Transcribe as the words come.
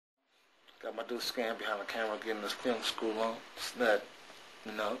Got my dude Skam behind the camera getting this film school on. It's that,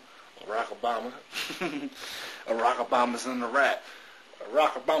 you know, Barack Obama. Barack Obama's in the rap.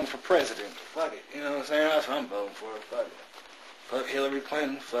 Barack Obama for president. Fuck it. You know what I'm saying? That's what I'm voting for. Fuck it. Fuck Hillary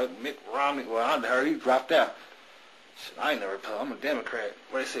Clinton. Fuck Mitt Romney. Well, I heard he dropped out. Shit, I ain't never Republican. I'm a Democrat.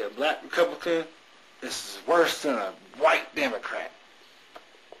 What they say, a black Republican? This is worse than a white Democrat.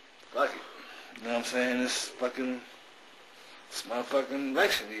 Fuck it. You know what I'm saying? It's motherfucking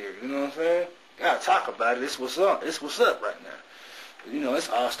election year. You know what I'm saying? Gotta talk about it. It's what's up. It's what's up right now. You know, it's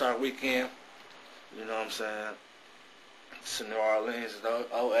All-Star Weekend. You know what I'm saying? It's in New Orleans,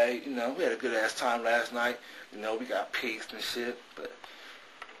 08. You know, we had a good-ass time last night. You know, we got peaked and shit. But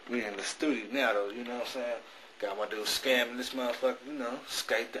we in the studio now, though. You know what I'm saying? Got my dude scamming this motherfucker. You know,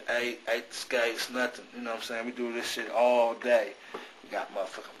 skate the 8, Tha Sk8, nothing. You know what I'm saying? We do this shit all day. We got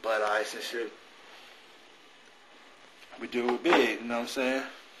motherfucking butt ice and shit. We do it big, you know what I'm saying?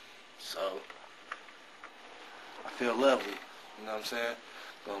 So, I feel lovely, you know what I'm saying?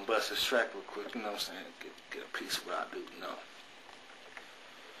 Gonna bust this track real quick, you know what I'm saying? Get a piece of what I do, you know?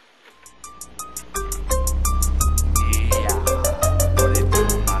 Yeah, what it do,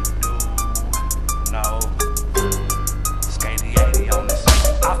 my dude? No, Skate 80 on this.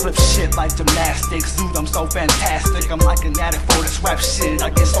 I flip shit like gymnastics, dude, I'm so fantastic. I'm like an addict for this rap shit, I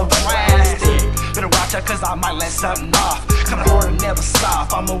get so drastic. Better watch out cause I might let something off. Coming hard and never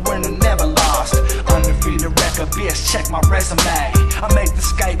soft, I'm a winner, never lost. Undefeated record, bitch, check my resume. I make the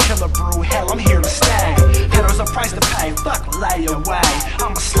skate killer brew, hell, I'm here to stay. Haters a price to pay, fuck lay away.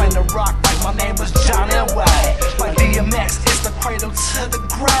 I'ma sling the rock like my name was Johnny Way. Like DMX, it's the cradle to the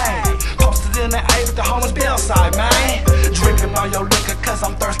grave. Posted in the A with the homies Bellside, man. Drinking all your liquor cause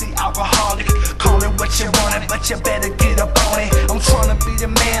I'm thirsty alcoholic. Call it what you want it, but you better get up on it. I'm trying to be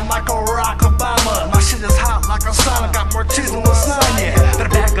the man like a Barack Obama. My shit is hot like a sauna, got more cheese than lasagna. Better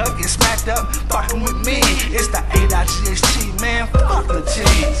back up, get smacked up, fucking with me. It's the A.G.H.T, man, fuck the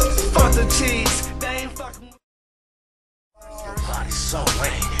cheese. Fuck the cheese, they ain't fucking with me. Your body's so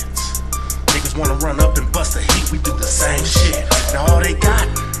lenient. Niggas wanna run up and bust the heat, we do the same shit. Now all they got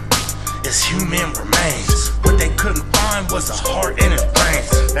is human remains. What they couldn't find was a heart in his brains.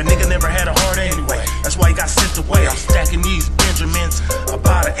 That nigga never had a heart anyway, that's why he got sent away. I'm stacking these Benjamins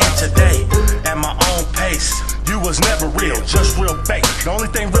about an inch a day at my own pace. You was never real, just real fake. The only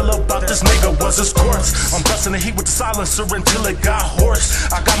thing real about this nigga was his course. I'm busting the heat with the silencer until it got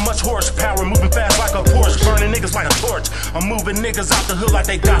hoarse. I got much horsepower, moving fast like a Porsche, burning niggas like a torch. I'm moving niggas out the hood like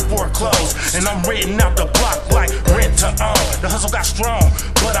they got foreclosed, and I'm renting out the block like rent to own. The hustle got strong,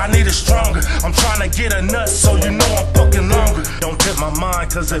 but I need it stronger. I'm trying to get a nut, so you know I'm fucking longer. Don't tip my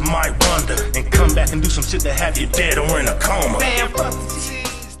mind, cause it might wander and come back and do some shit that have you dead or in a coma. Man, fuck the cheese.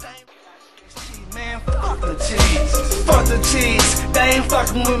 Man, fuck the cheese. Fuck the cheese, they ain't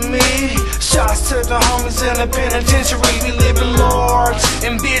fucking with me. Shots to the homies in the penitentiary. We living large,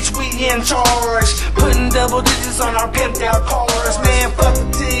 and bitch, we in charge. Putting double digits on our pimped out cars. Man, fuck the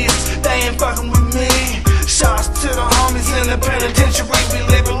cheese, they ain't fucking with me. Shots to the homies in the penitentiary. We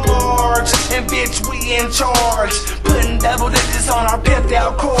living large, and bitch, we in charge. Putting double digits on our pimped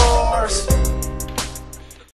out cars.